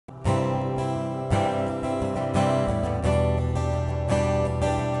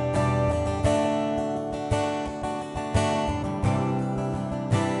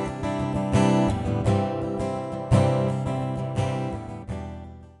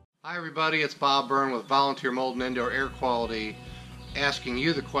Hi everybody, it's Bob Byrne with Volunteer Mold and Indoor Air Quality, asking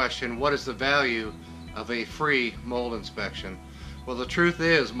you the question, what is the value of a free mold inspection? Well, the truth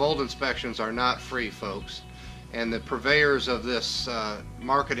is mold inspections are not free, folks, and the purveyors of this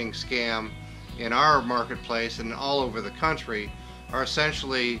marketing scam in our marketplace and all over the country are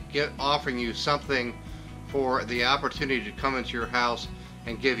essentially offering you something for the opportunity to come into your house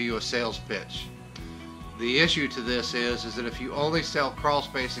and give you a sales pitch. The issue to this is that if you only sell crawl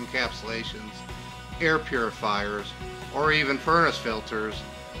space encapsulations, air purifiers, or even furnace filters,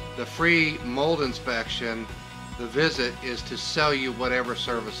 the free mold inspection, the visit, is to sell you whatever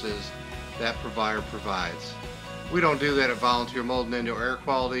services that provider provides. We don't do that at Volunteer Mold and Indoor Air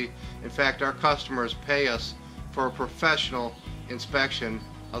Quality. In fact, our customers pay us for a professional inspection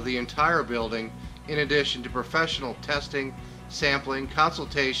of the entire building, in addition to professional testing, sampling,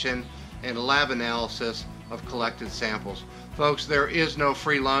 consultation, and lab analysis of collected samples. Folks, there is no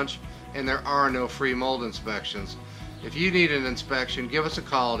free lunch and there are no free mold inspections. If you need an inspection, give us a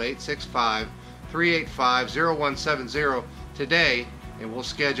call at 865-385-0170 today and we'll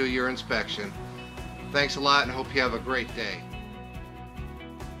schedule your inspection. Thanks a lot and hope you have a great day.